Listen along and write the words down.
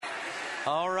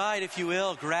All right, if you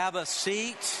will, grab a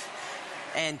seat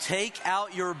and take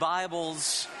out your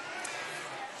Bibles.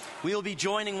 We will be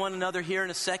joining one another here in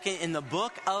a second in the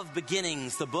book of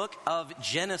beginnings, the book of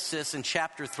Genesis in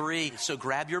chapter 3. So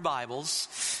grab your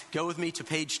Bibles. Go with me to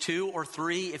page 2 or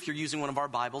 3 if you're using one of our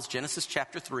Bibles, Genesis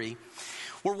chapter 3.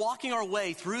 We're walking our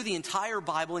way through the entire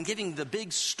Bible and giving the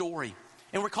big story.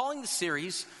 And we're calling the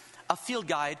series a field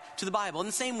guide to the Bible. In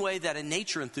the same way that a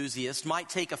nature enthusiast might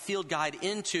take a field guide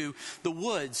into the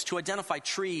woods to identify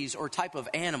trees or type of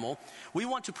animal, we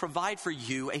want to provide for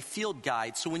you a field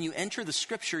guide so when you enter the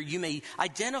scripture, you may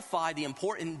identify the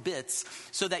important bits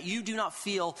so that you do not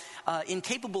feel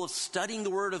incapable of studying the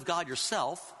Word of God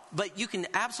yourself, but you can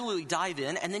absolutely dive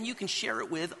in and then you can share it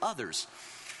with others.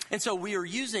 And so we are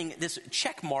using this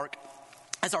check mark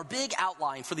as our big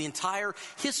outline for the entire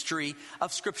history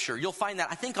of Scripture. You'll find that,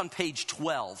 I think, on page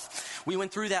 12. We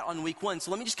went through that on week 1. So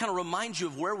let me just kind of remind you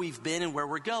of where we've been and where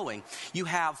we're going. You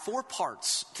have 4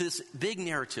 parts to this big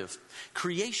narrative: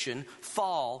 creation,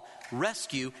 fall,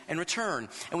 rescue, and return.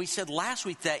 And we said last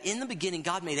week that in the beginning,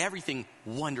 God made everything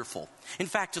wonderful. In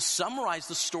fact, to summarize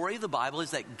the story of the Bible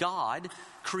is that God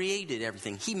created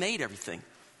everything. He made everything.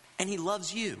 And He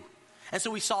loves you. And so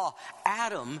we saw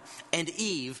Adam and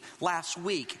Eve last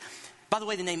week. By the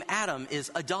way, the name Adam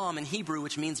is Adam in Hebrew,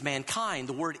 which means mankind.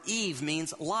 The word Eve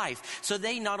means life. So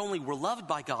they not only were loved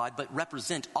by God, but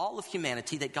represent all of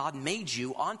humanity, that God made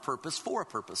you on purpose for a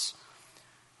purpose.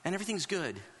 And everything's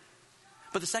good.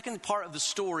 But the second part of the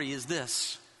story is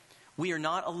this: we are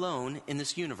not alone in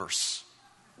this universe.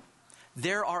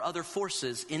 There are other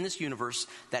forces in this universe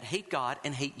that hate God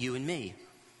and hate you and me,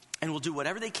 and will do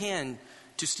whatever they can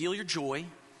to steal your joy,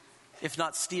 if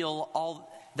not steal all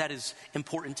that is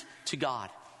important to God.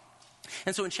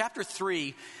 And so in chapter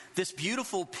 3, this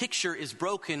beautiful picture is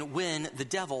broken when the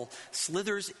devil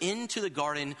slithers into the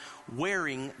garden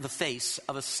wearing the face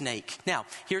of a snake. Now,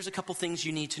 here's a couple things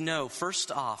you need to know.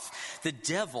 First off, the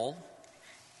devil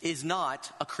is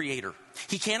not a creator.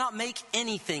 He cannot make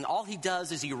anything. All he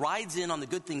does is he rides in on the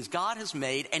good things God has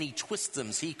made and he twists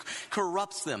them. He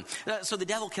corrupts them. So the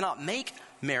devil cannot make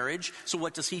marriage. So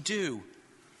what does he do?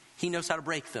 He knows how to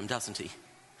break them, doesn't he?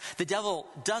 The devil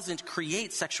doesn't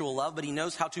create sexual love, but he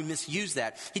knows how to misuse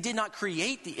that. He did not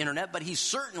create the internet, but he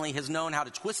certainly has known how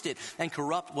to twist it and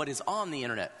corrupt what is on the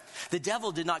internet. The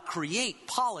devil did not create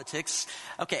politics.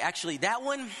 Okay, actually, that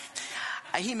one,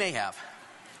 he may have.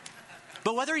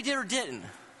 But whether he did or didn't,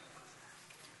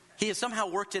 he has somehow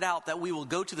worked it out that we will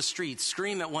go to the streets,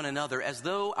 scream at one another as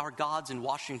though our gods in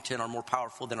Washington are more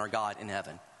powerful than our God in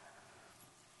heaven.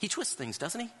 He twists things,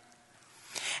 doesn't he?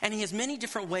 And he has many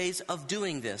different ways of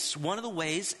doing this. One of the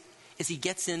ways is he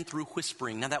gets in through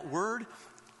whispering. Now that word,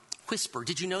 whisper,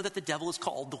 did you know that the devil is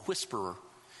called the whisperer?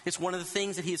 It's one of the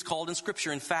things that he is called in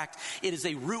Scripture. In fact, it is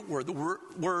a root word. The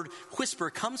word whisper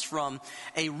comes from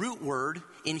a root word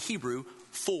in Hebrew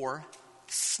for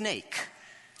snake.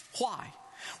 Why?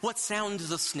 What sound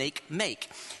does a snake make?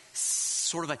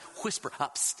 Sort of a whisper.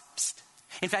 Psst, psst.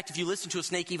 In fact, if you listen to a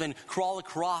snake even crawl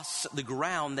across the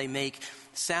ground, they make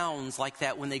sounds like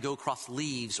that when they go across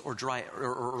leaves or dry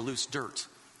or loose dirt.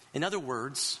 In other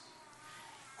words,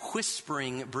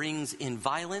 whispering brings in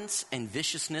violence and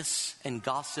viciousness and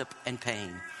gossip and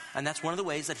pain. And that's one of the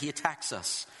ways that he attacks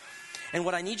us. And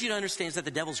what I need you to understand is that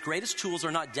the devil's greatest tools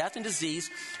are not death and disease,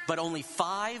 but only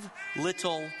 5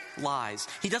 little lies.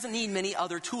 He doesn't need many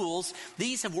other tools.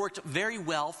 These have worked very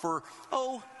well for,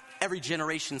 every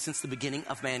generation since the beginning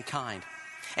of mankind.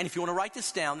 And if you want to write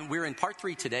this down, we're in part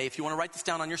 3 today. If you want to write this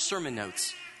down on your sermon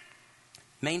notes,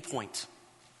 main point: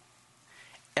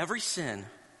 every sin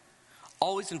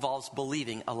always involves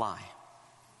believing a lie.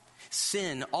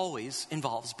 Sin always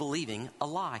involves believing a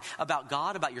lie about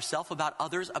God, about yourself, about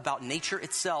others, about nature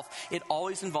itself. It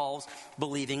always involves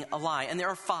believing a lie. And there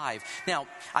are 5. Now,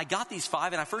 I got these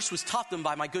 5, and I first was taught them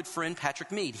by my good friend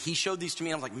Patrick Mead. He showed these to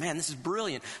me, and I was like, man, this is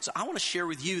brilliant. So I want to share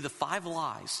with you the 5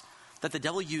 lies that the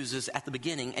devil uses at the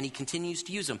beginning, and he continues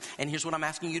to use them. And here's what I'm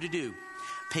asking you to do.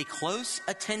 Pay close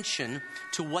attention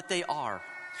to what they are,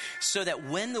 so that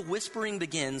when the whispering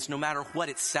begins, no matter what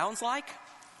it sounds like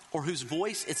or whose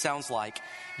voice it sounds like,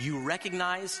 you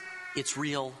recognize its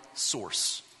real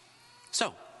source.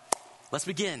 So, let's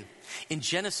begin. In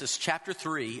Genesis chapter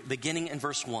 3, beginning in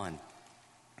verse 1.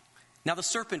 Now the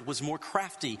serpent was more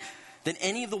crafty than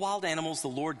any of the wild animals the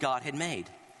Lord God had made.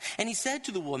 And he said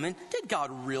to the woman, "Did God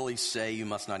really say you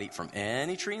must not eat from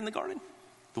any tree in the garden?"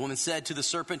 The woman said to the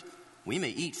serpent, "We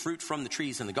may eat fruit from the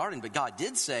trees in the garden, but God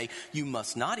did say, you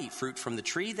must not eat fruit from the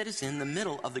tree that is in the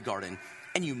middle of the garden,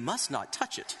 and you must not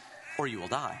touch it, or you will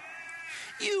die."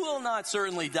 "You will not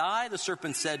certainly die," the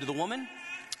serpent said to the woman.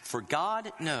 For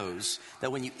God knows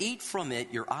that when you eat from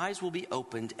it, your eyes will be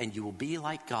opened and you will be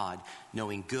like God,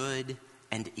 knowing good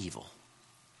and evil.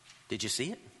 Did you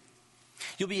see it?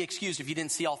 You'll be excused if you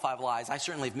didn't see all 5 lies. I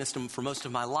certainly have missed them for most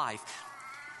of my life.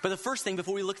 But the first thing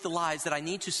before we look at the lies that I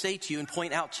need to say to you and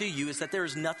point out to you is that there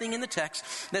is nothing in the text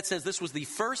that says this was the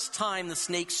first time the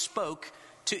snake spoke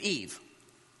to Eve.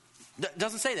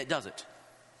 Doesn't say that, does it?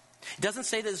 It doesn't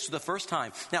say that this was the first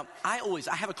time. Now, I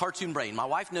have a cartoon brain. My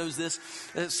wife knows this.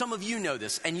 Some of you know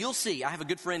this. And you'll see, I have a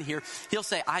good friend here. He'll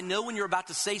say, I know when you're about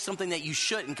to say something that you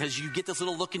shouldn't because you get this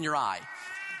little look in your eye.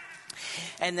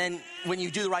 And then when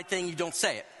you do the right thing, you don't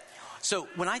say it. So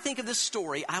when I think of this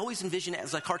story, I always envision it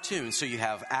as a cartoon. So you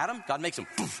have Adam, God makes him,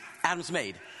 poof, Adam's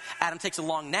made. Adam takes a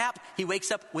long nap. He wakes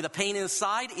up with a pain in his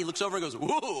side. He looks over and goes,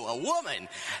 whoa, a woman.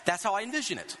 That's how I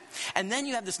envision it. And then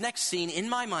you have this next scene, in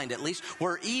my mind at least,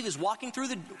 where Eve is walking through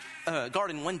the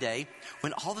garden one day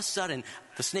when all of a sudden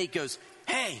the snake goes,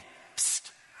 hey,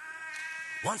 psst,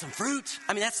 want some fruit?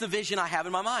 I mean, that's the vision I have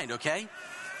in my mind, okay?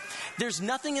 There's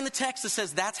nothing in the text that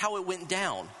says that's how it went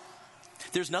down.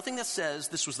 There's nothing that says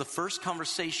this was the first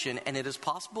conversation, and it is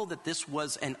possible that this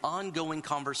was an ongoing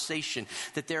conversation,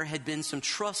 that there had been some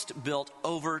trust built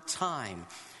over time,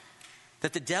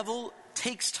 that the devil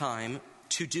takes time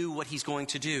to do what he's going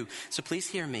to do. So please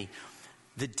hear me.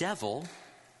 The devil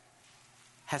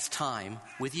has time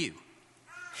with you.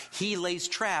 He lays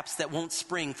traps that won't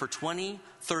spring for 20,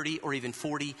 30, or even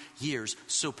 40 years.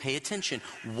 So pay attention.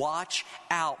 Watch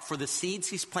out for the seeds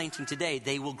he's planting today.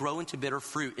 They will grow into bitter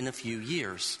fruit in a few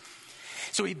years.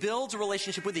 So he builds a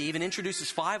relationship with Eve and introduces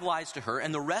 5 lies to her.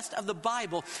 And the rest of the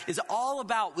Bible is all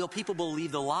about, will people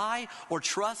believe the lie or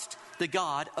trust the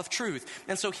God of truth?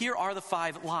 And so here are the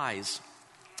 5 lies.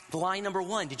 The lie number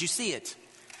 1, did you see it?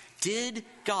 Did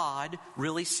God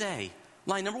really say?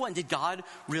 Line number 1, did God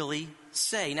really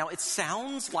say? Now, it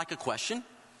sounds like a question,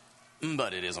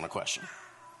 but it isn't a question.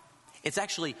 It's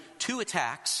actually 2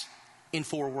 attacks in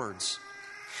 4 words.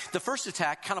 The first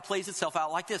attack kind of plays itself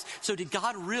out like this. So did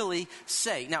God really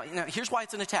say? Now, here's why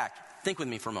it's an attack. Think with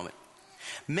me for a moment.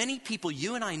 Many people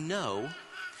you and I know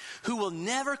who will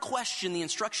never question the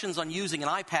instructions on using an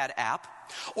iPad app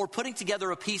or putting together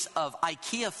a piece of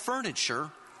IKEA furniture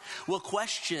will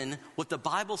question what the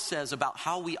Bible says about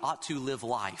how we ought to live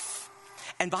life.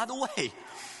 And by the way,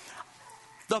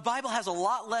 the Bible has a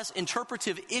lot less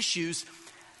interpretive issues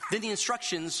than the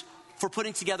instructions for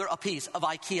putting together a piece of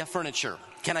IKEA furniture.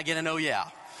 Can I get an oh yeah?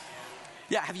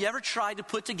 Yeah, have you ever tried to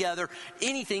put together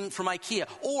anything from IKEA?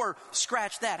 Or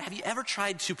scratch that, have you ever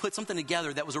tried to put something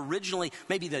together that was originally,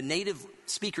 maybe the native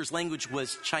speaker's language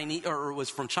was Chinese or was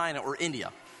from China or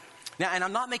India? Now, and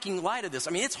I'm not making light of this.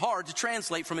 I mean, it's hard to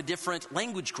translate from a different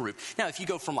language group. Now, if you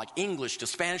go from like English to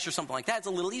Spanish or something like that, it's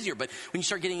a little easier. But when you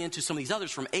start getting into some of these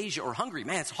others from Asia or Hungary,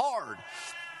 man, it's hard.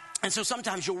 And so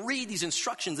sometimes you'll read these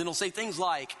instructions and it'll say things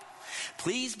like,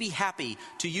 please be happy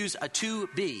to use a to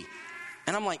be.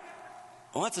 And I'm like,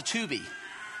 well, that's a to be.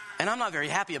 And I'm not very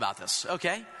happy about this,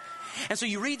 okay? And so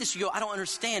you read this, you go, I don't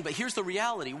understand. But here's the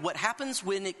reality. What happens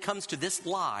when it comes to this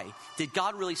lie, did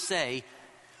God really say?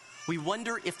 We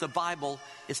wonder if the Bible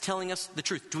is telling us the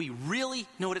truth. Do we really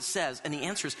know what it says? And the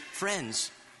answer is,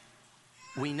 friends,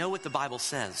 we know what the Bible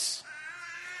says.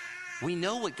 We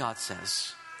know what God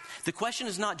says. The question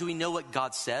is not, do we know what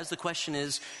God says? The question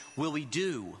is, will we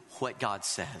do what God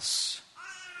says?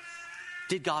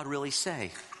 Did God really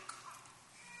say?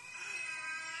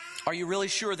 Are you really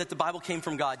sure that the Bible came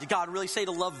from God? Did God really say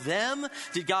to love them?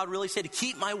 Did God really say to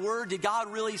keep my word? Did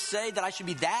God really say that I should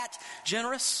be that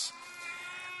generous?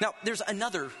 Now, there's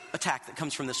another attack that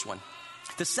comes from this one.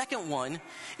 The second one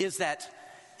is that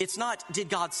it's not did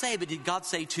God say, but did God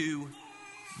say to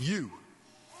you?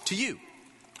 To you.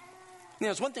 You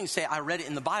know, it's one thing to say, I read it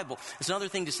in the Bible. It's another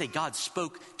thing to say, God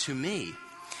spoke to me.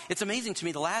 It's amazing to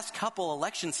me, the last couple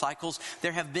election cycles,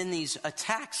 there have been these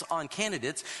attacks on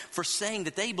candidates for saying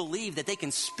that they believe that they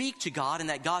can speak to God and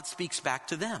that God speaks back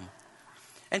to them.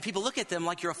 And people look at them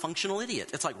like you're a functional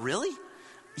idiot. It's like, really?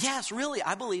 Yes, really,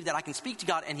 I believe that I can speak to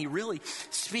God and he really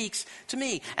speaks to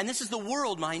me. And this is the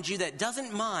world, mind you, that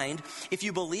doesn't mind if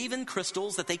you believe in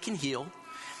crystals that they can heal,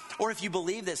 or if you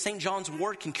believe that St. John's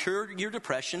wort can cure your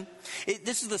depression.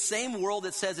 This is the same world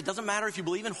that says it doesn't matter if you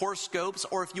believe in horoscopes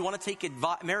or if you want to take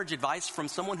marriage advice from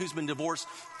someone who's been divorced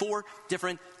 4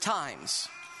 different times.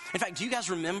 In fact, do you guys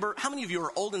remember, how many of you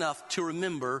are old enough to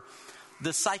remember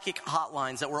the psychic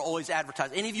hotlines that were always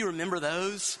advertised? Any of you remember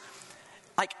those?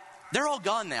 Like, they're all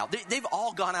gone now. They've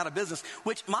all gone out of business,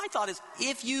 which my thought is,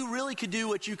 if you really could do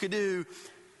what you could do,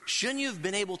 shouldn't you have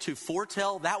been able to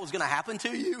foretell that was going to happen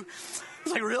to you?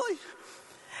 It's like, really?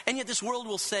 And yet this world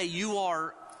will say you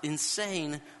are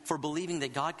insane for believing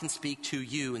that God can speak to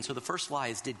you. And so the first lie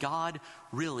is, did God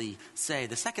really say?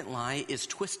 The second lie is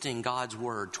twisting God's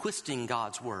word, twisting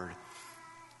God's word.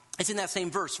 It's in that same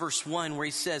verse, verse 1, where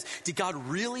he says, did God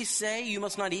really say you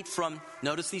must not eat from,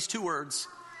 notice these two words,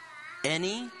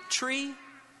 any tree?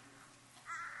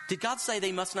 Did God say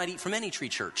they must not eat from any tree,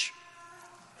 church?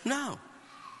 No.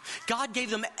 God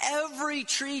gave them every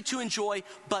tree to enjoy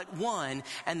but one,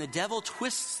 and the devil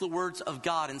twists the words of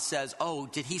God and says, oh,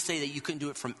 did he say that you couldn't do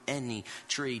it from any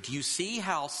tree? Do you see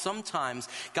how sometimes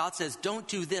God says, don't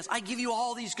do this. I give you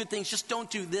all these good things, just don't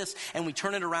do this. And we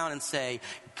turn it around and say,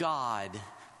 God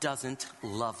doesn't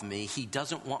love me. He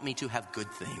doesn't want me to have good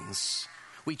things.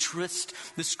 We twist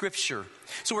the scripture.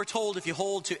 So we're told if you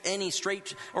hold to any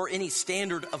straight or any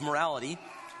standard of morality,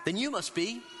 then you must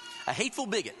be a hateful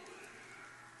bigot.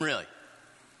 Really.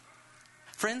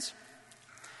 Friends,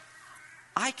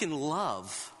 I can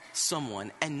love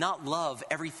someone and not love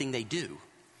everything they do.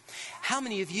 How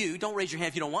many of you, don't raise your hand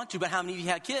if you don't want to, but how many of you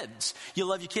had kids? You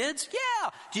love your kids? Yeah.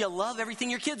 Do you love everything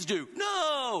your kids do?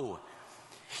 No.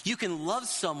 You can love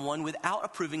someone without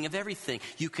approving of everything.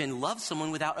 You can love someone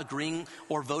without agreeing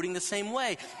or voting the same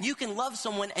way. You can love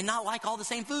someone and not like all the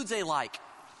same foods they like.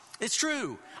 It's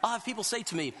true. I'll have people say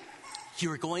to me,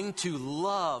 you're going to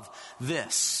love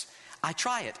this. I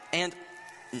try it, and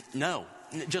no,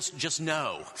 just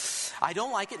no. I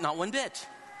don't like it, not one bit.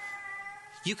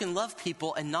 You can love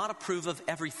people and not approve of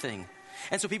everything.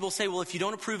 And so people say, well, if you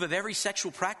don't approve of every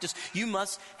sexual practice, you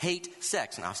must hate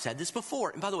sex. And I've said this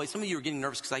before. And by the way, some of you are getting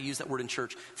nervous because I use that word in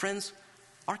church. Friends,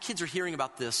 our kids are hearing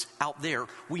about this out there.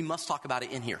 We must talk about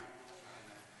it in here.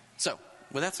 So,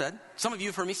 with that said, some of you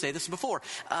have heard me say this before.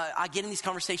 I get in these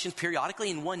conversations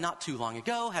periodically, and one not too long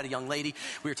ago, had a young lady,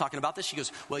 we were talking about this. She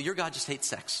goes, well, your God just hates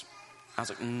sex. I was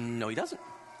like, no, he doesn't.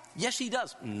 Yes, he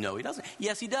does. No, he doesn't.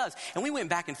 Yes, he does. And we went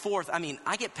back and forth. I mean,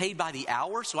 I get paid by the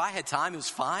hour, so I had time. It was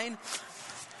fine.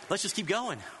 Let's just keep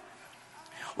going.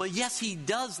 Well, yes, he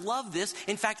does love this.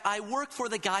 In fact, I work for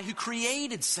the guy who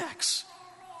created sex.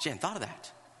 She hadn't thought of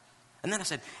that. And then I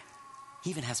said,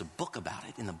 he even has a book about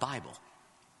it in the Bible.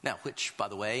 Now, which, by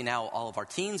the way, now all of our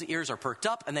teens' ears are perked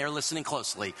up and they are listening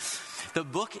closely. The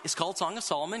book is called Song of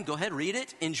Solomon. Go ahead, read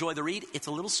it. Enjoy the read. It's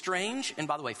a little strange. And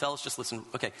by the way, fellas, just listen.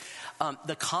 Okay.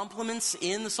 The compliments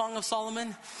in the Song of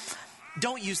Solomon,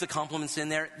 don't use the compliments in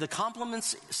there. The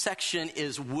compliments section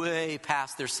is way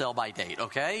past their sell-by date,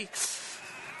 okay?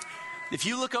 If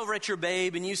you look over at your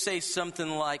babe and you say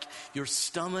something like, your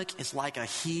stomach is like a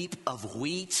heap of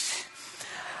wheat,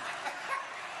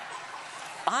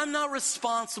 I'm not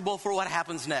responsible for what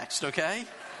happens next, okay?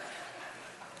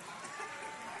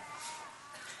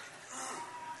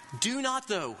 Do not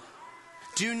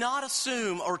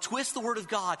assume or twist the word of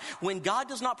God. When God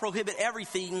does not prohibit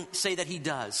everything, say that he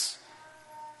does.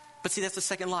 But see, that's the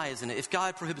second lie, isn't it? If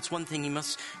God prohibits one thing, he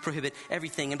must prohibit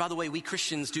everything. And by the way, we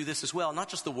Christians do this as well, not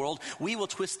just the world. We will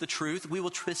twist the truth. We will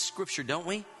twist scripture, don't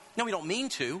we? No, we don't mean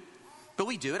to, but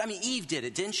we do it. I mean, Eve did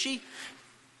it, didn't she?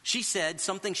 She said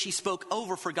something she spoke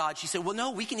over for God. She said, well,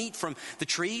 no, we can eat from the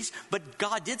trees, but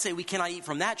God did say we cannot eat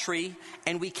from that tree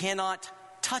and we cannot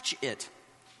touch it.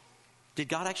 Did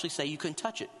God actually say you couldn't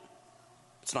touch it?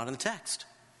 It's not in the text.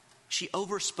 She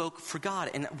overspoke for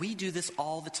God, and we do this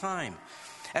all the time.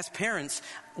 As parents,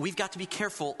 we've got to be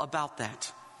careful about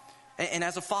that. And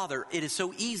as a father, it is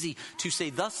so easy to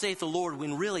say, thus saith the Lord,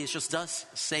 when really it's just thus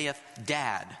saith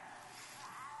Dad.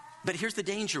 But here's the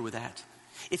danger with that.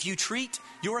 If you treat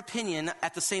your opinion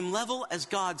at the same level as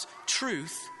God's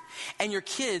truth, and your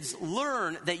kids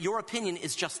learn that your opinion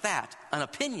is just that, an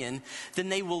opinion, then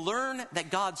they will learn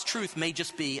that God's truth may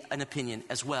just be an opinion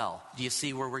as well. Do you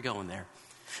see where we're going there?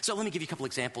 So let me give you a couple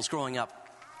examples growing up.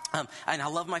 And I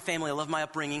love my family. I love my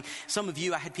upbringing. Some of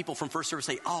you, I had people from First Service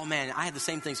say, oh man, I had the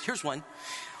same things. Here's one.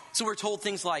 So we're told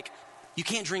things like, you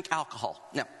can't drink alcohol.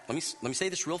 Now, let me say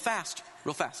this real fast.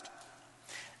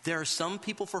 There are some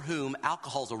people for whom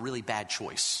alcohol is a really bad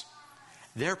choice.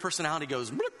 Their personality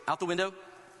goes out the window.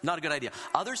 Not a good idea.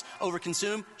 Others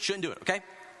overconsume. Shouldn't do it, okay?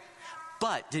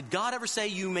 But did God ever say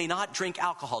you may not drink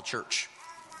alcohol, church?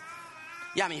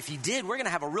 Yeah, I mean, if he did, we're going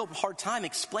to have a real hard time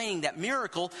explaining that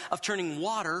miracle of turning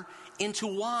water into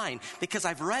wine. Because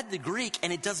I've read the Greek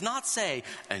and it does not say,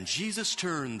 and Jesus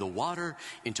turned the water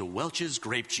into Welch's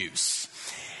grape juice.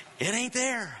 It ain't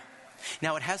there.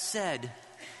 Now, it has said,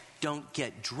 don't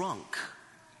get drunk.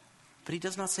 But he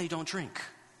does not say don't drink.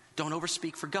 Don't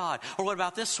overspeak for God. Or what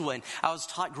about this one? I was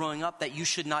taught growing up that you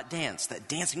should not dance, that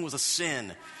dancing was a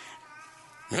sin.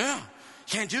 Yeah,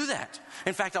 can't do that.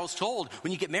 In fact, I was told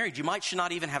when you get married, you should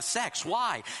not even have sex.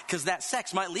 Why? Because that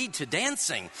sex might lead to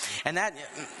dancing. And that,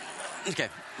 okay,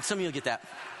 some of you will get that.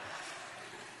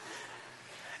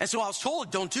 And so I was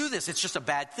told, don't do this. It's just a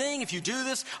bad thing. If you do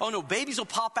this, oh no, babies will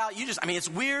pop out. It's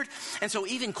weird. And so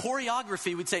even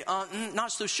choreography would say,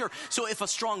 not so sure. So if a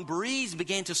strong breeze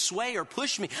began to sway or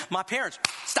push me, my parents,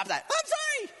 stop that. I'm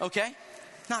sorry. Okay.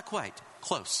 Not quite.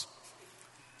 Close.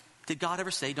 Did God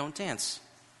ever say, don't dance?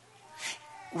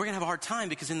 We're going to have a hard time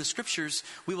because in the scriptures,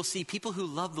 we will see people who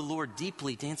love the Lord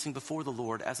deeply dancing before the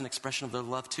Lord as an expression of their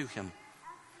love to him.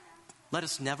 Let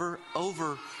us never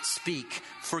over speak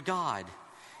for God.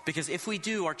 Because if we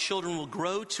do, our children will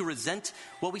grow to resent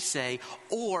what we say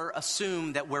or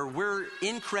assume that where we're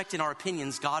incorrect in our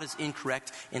opinions, God is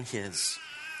incorrect in his.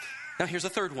 Now here's the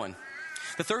third one.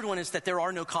 The third one is that there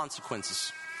are no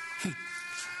consequences.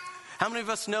 How many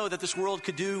of us know that this world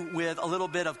could do with a little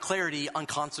bit of clarity on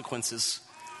consequences?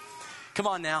 Come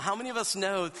on now. How many of us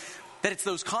know that it's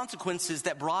those consequences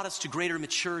that brought us to greater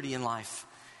maturity in life?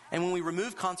 And when we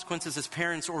remove consequences as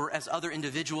parents or as other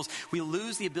individuals, we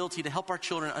lose the ability to help our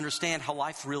children understand how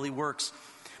life really works.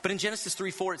 But in Genesis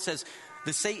 3:4, it says,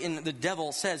 the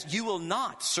devil says, you will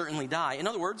not certainly die. In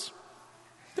other words,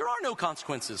 there are no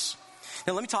consequences.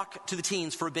 Now let me talk to the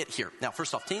teens for a bit here. Now,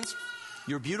 first off, teens,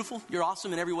 you're beautiful, you're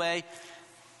awesome in every way,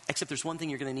 except there's one thing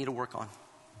you're going to need to work on.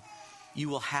 You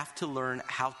will have to learn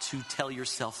how to tell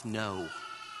yourself no.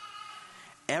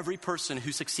 Every person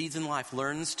who succeeds in life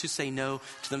learns to say no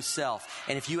to themselves.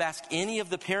 And if you ask any of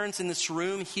the parents in this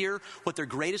room here what their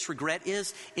greatest regret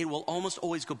is, it will almost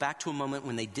always go back to a moment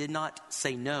when they did not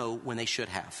say no when they should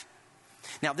have.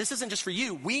 Now, this isn't just for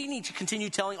you. We need to continue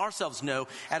telling ourselves no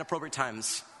at appropriate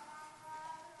times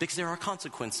because there are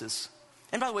consequences.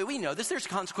 And by the way, we know this. There's a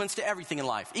consequence to everything in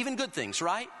life, even good things,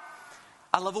 right?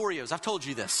 I love Oreos. I've told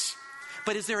you this.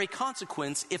 But is there a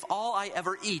consequence if all I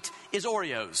ever eat is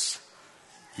Oreos?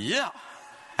 Yeah,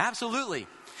 absolutely.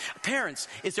 Parents,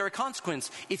 is there a consequence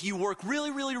if you work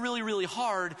really, really, really, really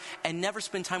hard and never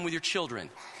spend time with your children?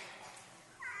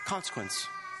 Consequence.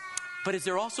 But is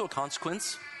there also a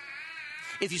consequence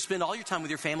if you spend all your time with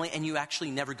your family and you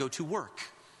actually never go to work?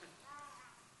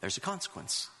 There's a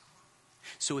consequence.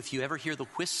 So if you ever hear the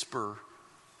whisper,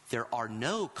 there are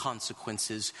no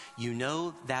consequences, you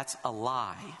know that's a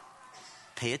lie.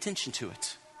 Pay attention to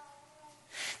it.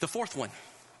 The fourth one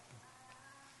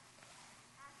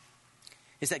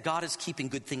is that God is keeping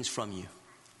good things from you.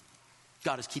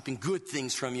 God is keeping good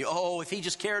things from you. Oh, if he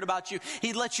just cared about you,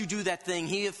 he'd let you do that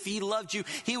thing. If he loved you,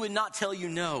 he would not tell you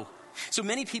no. So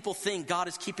many people think God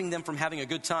is keeping them from having a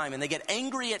good time, and they get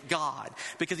angry at God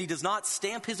because he does not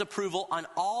stamp his approval on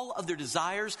all of their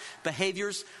desires,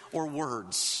 behaviors, or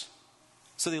words.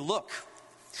 So they look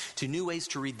to new ways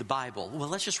to read the Bible. Well,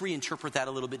 let's just reinterpret that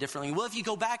a little bit differently. Well, if you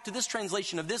go back to this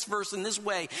translation of this verse in this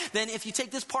way, then if you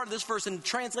take this part of this verse and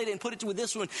translate it and put it with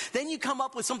this one, then you come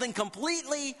up with something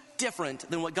completely different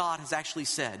than what God has actually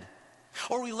said.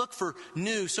 Or we look for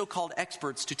new so-called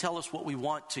experts to tell us what we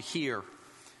want to hear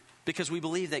because we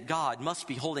believe that God must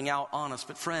be holding out on us.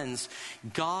 But friends,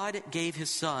 God gave his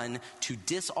son to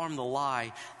disarm the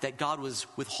lie that God was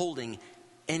withholding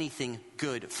anything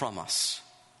good from us.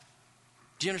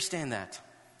 Do you understand that?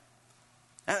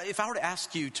 If I were to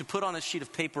ask you to put on a sheet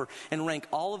of paper and rank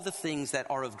all of the things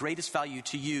that are of greatest value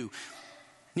to you,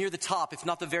 near the top, if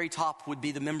not the very top, would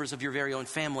be the members of your very own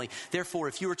family. Therefore,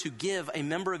 if you were to give a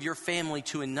member of your family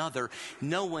to another,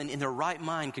 no one in their right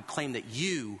mind could claim that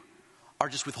you are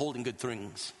just withholding good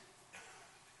things.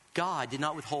 God did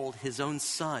not withhold his own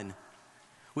son,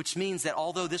 which means that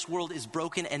although this world is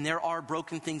broken and there are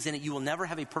broken things in it, you will never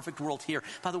have a perfect world here.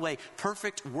 By the way,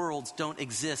 perfect worlds don't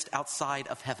exist outside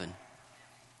of heaven.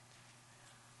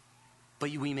 But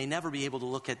we may never be able to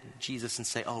look at Jesus and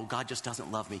say, oh, God just doesn't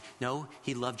love me. No,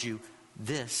 he loved you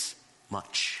this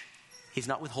much. He's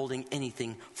not withholding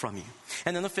anything from you.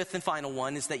 And then the fifth and final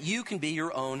one is that you can be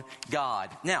your own God.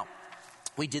 Now,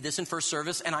 we did this in first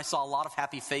service, and I saw a lot of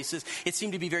happy faces. It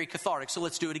seemed to be very cathartic, so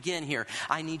let's do it again here.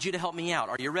 I need you to help me out.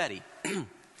 Are you ready?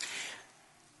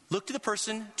 Look to the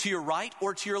person to your right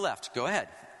or to your left. Go ahead.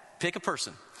 Pick a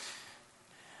person.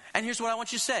 And here's what I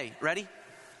want you to say. Ready?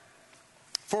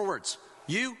 4 words.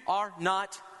 You are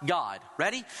not God.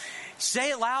 Ready?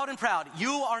 Say it loud and proud.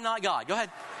 You are not God. Go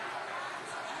ahead.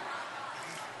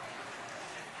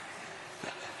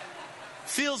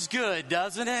 Feels good,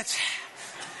 doesn't it?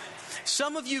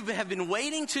 Some of you have been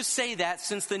waiting to say that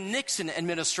since the Nixon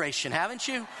administration, haven't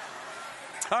you?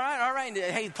 All right.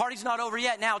 Hey, the party's not over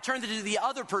yet. Now turn to the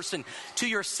other person, to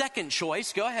your second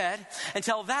choice. Go ahead and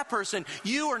tell that person,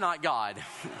 you are not God.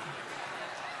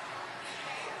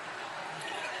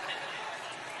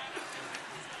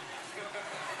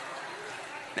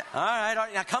 All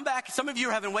right. Now come back. Some of you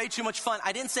are having way too much fun.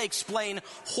 I didn't say explain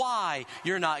why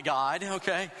you're not God,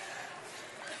 okay?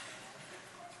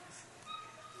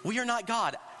 We are not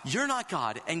God. You're not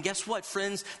God. And guess what,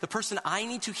 friends? The person I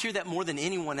need to hear that more than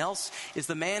anyone else is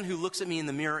the man who looks at me in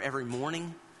the mirror every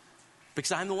morning.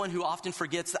 Because I'm the one who often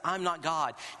forgets that I'm not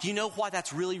God. Do you know why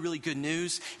that's really, really good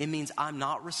news? It means I'm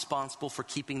not responsible for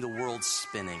keeping the world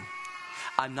spinning.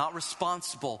 I'm not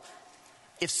responsible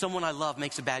if someone I love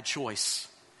makes a bad choice.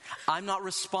 I'm not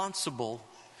responsible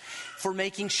for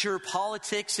making sure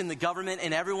politics and the government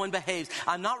and everyone behaves.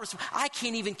 I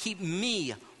can't even keep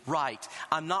me right.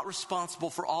 I'm not responsible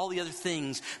for all the other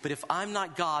things. But if I'm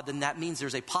not God, then that means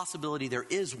there's a possibility there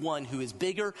is one who is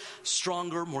bigger,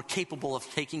 stronger, more capable of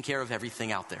taking care of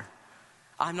everything out there.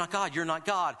 I'm not God. You're not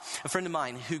God. A friend of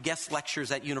mine who guest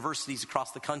lectures at universities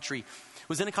across the country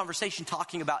was in a conversation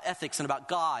talking about ethics and about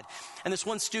God. And this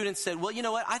one student said, well, you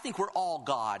know what? I think we're all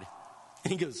God.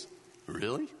 And he goes,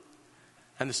 really?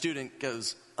 And the student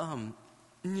goes,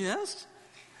 yes.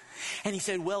 And he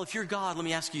said, well, if you're God, let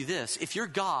me ask you this. If you're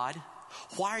God,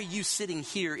 why are you sitting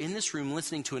here in this room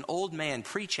listening to an old man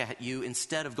preach at you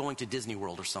instead of going to Disney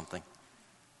World or something?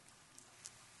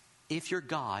 If you're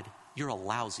God, you're a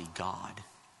lousy God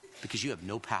because you have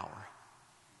no power.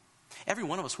 Every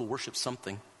one of us will worship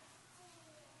something.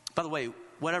 By the way,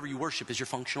 whatever you worship is your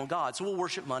functional God. So we'll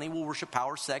worship money, we'll worship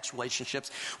power, sex,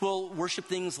 relationships. We'll worship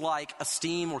things like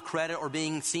esteem or credit or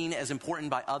being seen as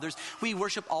important by others. We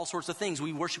worship all sorts of things.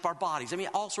 We worship our bodies. I mean,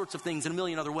 all sorts of things in a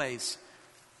million other ways.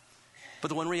 But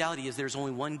the one reality is there's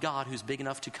only one God who's big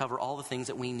enough to cover all the things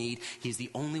that we need. He's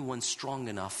the only one strong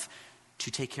enough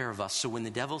to take care of us. So when the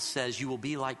devil says you will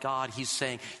be like God, he's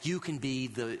saying you can be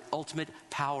the ultimate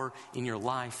power in your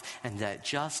life. And that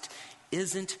just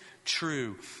isn't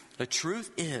true. The truth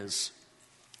is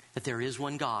that there is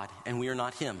one God and we are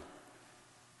not him.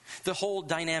 The whole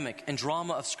dynamic and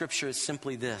drama of Scripture is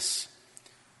simply this.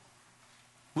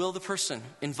 Will the person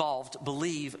involved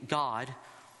believe God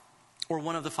or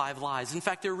one of the 5 lies? In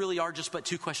fact, there really are just but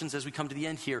 2 questions as we come to the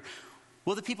end here.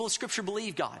 Will the people of Scripture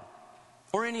believe God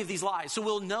or any of these lies? So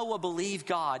will Noah believe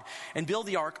God and build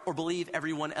the ark or believe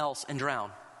everyone else and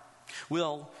drown?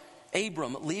 Will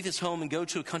Abram leave his home and go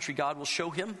to a country God will show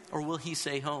him, or will he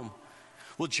stay home?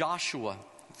 Will Joshua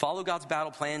follow God's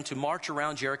battle plan to march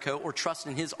around Jericho or trust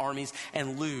in his armies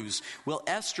and lose? Will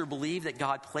Esther believe that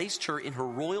God placed her in her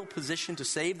royal position to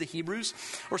save the Hebrews,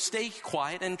 or stay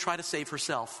quiet and try to save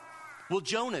herself? Will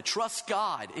Jonah trust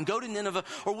God and go to Nineveh,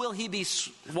 or will he be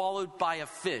swallowed by a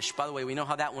fish? By the way, we know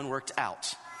how that one worked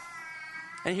out.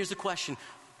 And here's the question.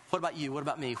 What about you? What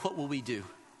about me? What will we do?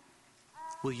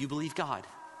 Will you believe God?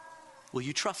 Will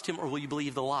you trust him, or will you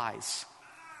believe the lies?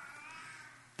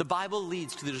 The Bible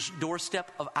leads to the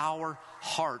doorstep of our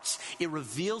hearts. It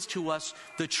reveals to us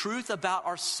the truth about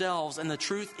ourselves, and the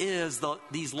truth is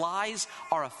these lies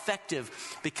are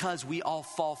effective because we all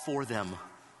fall for them.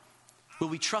 Will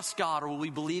we trust God, or will we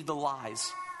believe the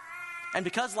lies? And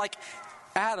because like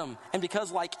Adam and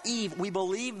because like Eve, we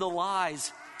believe the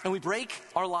lies and we break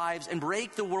our lives and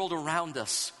break the world around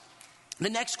us. The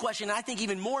next question, and I think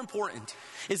even more important,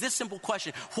 is this simple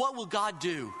question. What will God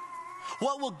do?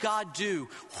 What will God do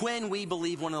when we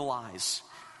believe one of the lies?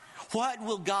 What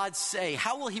will God say?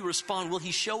 How will he respond? Will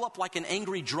he show up like an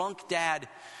angry drunk dad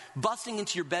busting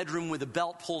into your bedroom with a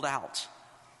belt pulled out?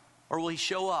 Or will he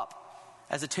show up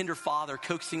as a tender father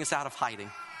coaxing us out of hiding?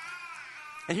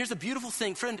 And here's the beautiful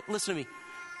thing. Friend, listen to me.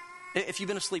 If you've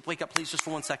been asleep, wake up please just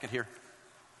for 1 second here.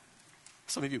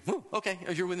 Some of you, okay,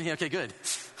 you're with me, okay, good.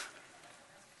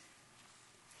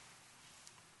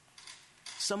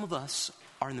 Some of us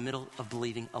are in the middle of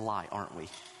believing a lie, aren't we?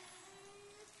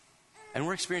 And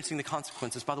we're experiencing the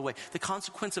consequences. By the way, the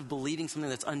consequence of believing something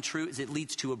that's untrue is it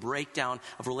leads to a breakdown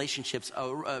of relationships,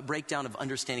 a breakdown of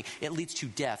understanding. It leads to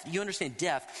death. You understand,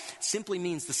 death simply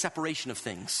means the separation of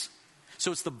things.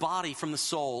 So it's the body from the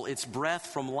soul. It's breath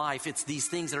from life. It's these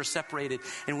things that are separated.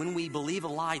 And when we believe a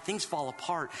lie, things fall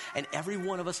apart. And every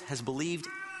one of us has believed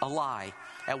a lie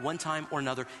at one time or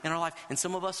another in our life. And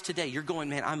some of us today, you're going,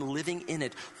 man, I'm living in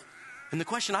it. And the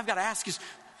question I've got to ask is,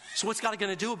 so what's God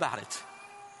going to do about it?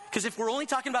 Because if we're only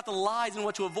talking about the lies and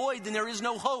what to avoid, then there is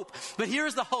no hope. But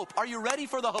here's the hope. Are you ready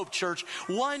for the hope, church?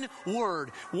 One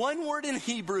word in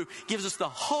Hebrew gives us the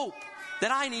hope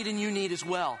that I need and you need as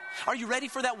well. Are you ready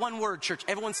for that one word, church?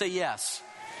 Everyone say yes.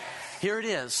 Here it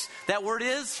is. That word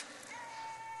is?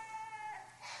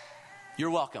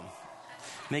 You're welcome.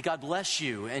 May God bless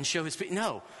you and show his peace.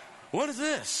 No. What is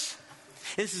this?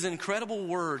 This is an incredible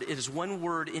word. It is one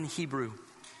word in Hebrew.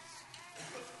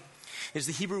 It is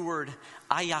the Hebrew word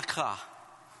ayaka.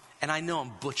 And I know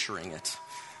I'm butchering it.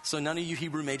 So none of you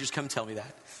Hebrew majors come tell me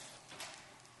that.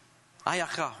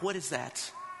 Ayaka, what is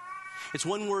that? It's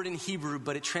one word in Hebrew,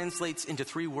 but it translates into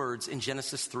 3 words in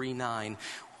Genesis 3:9.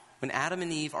 When Adam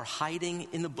and Eve are hiding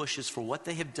in the bushes for what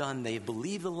they have done, they have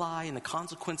believed the lie and the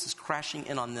consequences crashing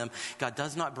in on them. God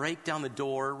does not break down the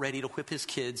door ready to whip his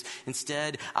kids.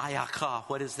 Instead, ayaka,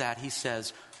 what is that? He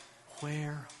says,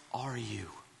 where are you?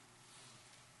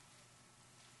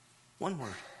 One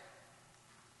word.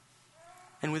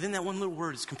 And within that one little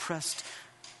word is compressed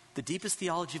the deepest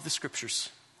theology of the scriptures.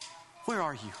 Where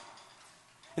are you?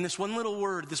 In this one little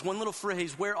word, this one little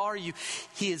phrase, where are you?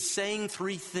 He is saying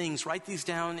three things. Write these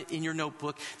down in your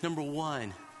notebook. Number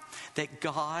one, that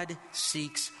God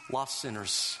seeks lost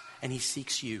sinners, and he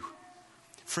seeks you.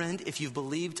 Friend, if you've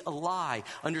believed a lie,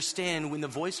 understand when the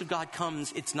voice of God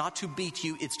comes, it's not to beat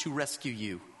you, it's to rescue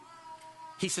you.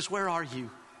 He says, where are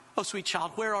you? Oh, sweet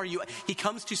child, where are you? He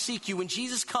comes to seek you. When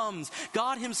Jesus comes,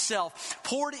 God himself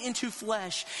poured into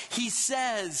flesh, he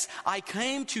says, I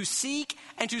came to seek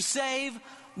and to save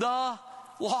the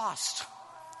lost.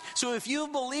 So if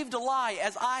you've believed a lie,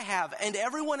 as I have, and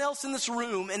everyone else in this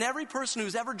room, and every person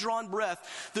who's ever drawn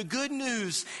breath, the good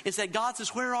news is that God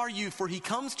says, where are you? For he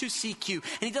comes to seek you.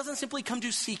 And he doesn't simply come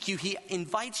to seek you, he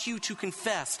invites you to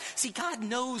confess. See, God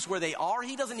knows where they are.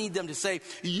 He doesn't need them to say,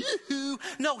 yoo-hoo.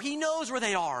 No, he knows where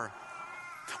they are.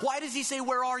 Why does he say,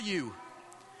 where are you?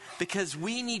 Because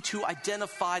we need to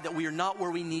identify that we are not where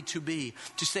we need to be.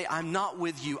 To say, I'm not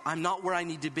with you. I'm not where I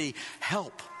need to be.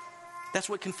 Help. That's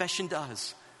what confession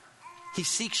does. He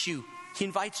seeks you. He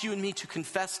invites you and me to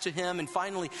confess to him. And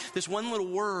finally, this one little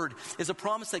word is a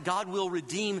promise that God will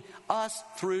redeem us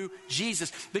through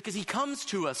Jesus. Because he comes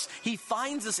to us. He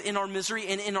finds us in our misery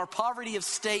and in our poverty of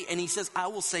state. And he says, I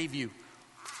will save you.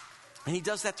 And he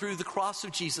does that through the cross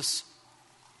of Jesus.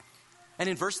 And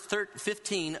in verse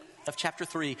 15 of chapter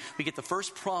 3, we get the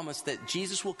first promise that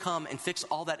Jesus will come and fix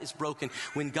all that is broken.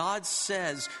 When God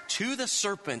says to the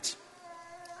serpent,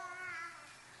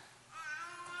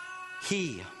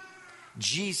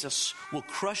 Jesus, will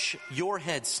crush your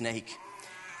head, snake.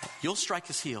 You'll strike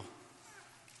his heel.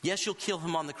 Yes, you'll kill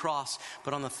him on the cross,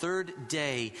 but on the third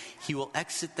day, he will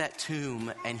exit that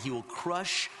tomb and he will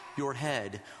crush your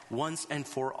head once and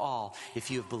for all.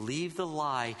 If you have believed the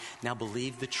lie, now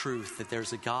believe the truth, that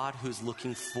there's a God who's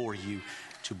looking for you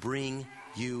to bring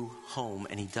you home,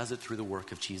 and he does it through the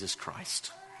work of Jesus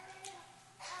Christ.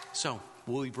 So,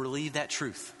 will we believe that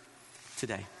truth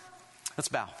today? Let's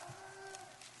bow.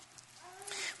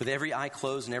 With every eye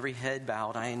closed and every head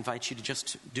bowed, I invite you to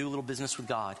just do a little business with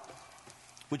God.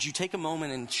 Would you take a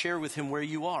moment and share with him where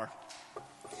you are?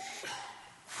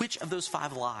 Which of those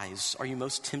 5 lies are you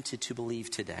most tempted to believe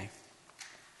today?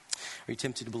 Are you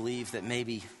tempted to believe that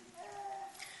maybe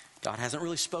God hasn't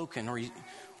really spoken,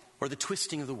 or the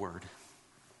twisting of the word?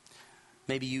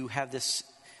 Maybe you have this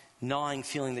gnawing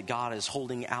feeling that God is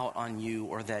holding out on you,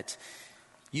 or that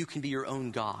you can be your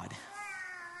own God.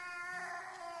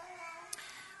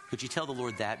 Would you tell the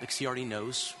Lord that? Because he already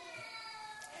knows.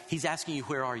 He's asking you,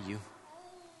 where are you?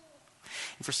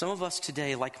 And for some of us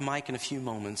today, like Mike in a few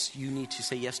moments, you need to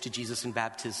say yes to Jesus in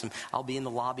baptism. I'll be in the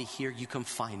lobby here. You come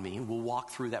find me, and we'll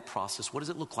walk through that process. What does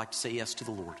it look like to say yes to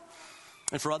the Lord?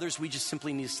 And for others, we just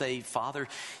simply need to say, Father,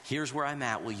 here's where I'm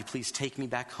at. Will you please take me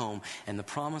back home? And the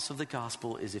promise of the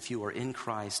gospel is if you are in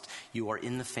Christ, you are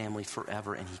in the family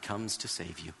forever, and he comes to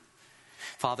save you.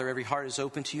 Father, every heart is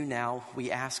open to you now. We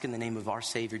ask in the name of our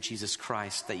Savior, Jesus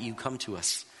Christ, that you come to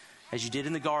us as you did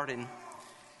in the garden.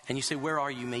 And you say, where are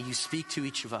you? May you speak to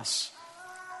each of us.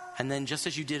 And then just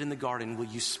as you did in the garden, will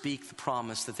you speak the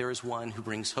promise that there is one who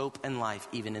brings hope and life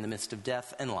even in the midst of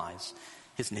death and lies.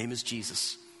 His name is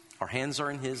Jesus. Our hands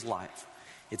are in his life.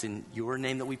 It's in your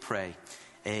name that we pray.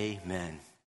 Amen.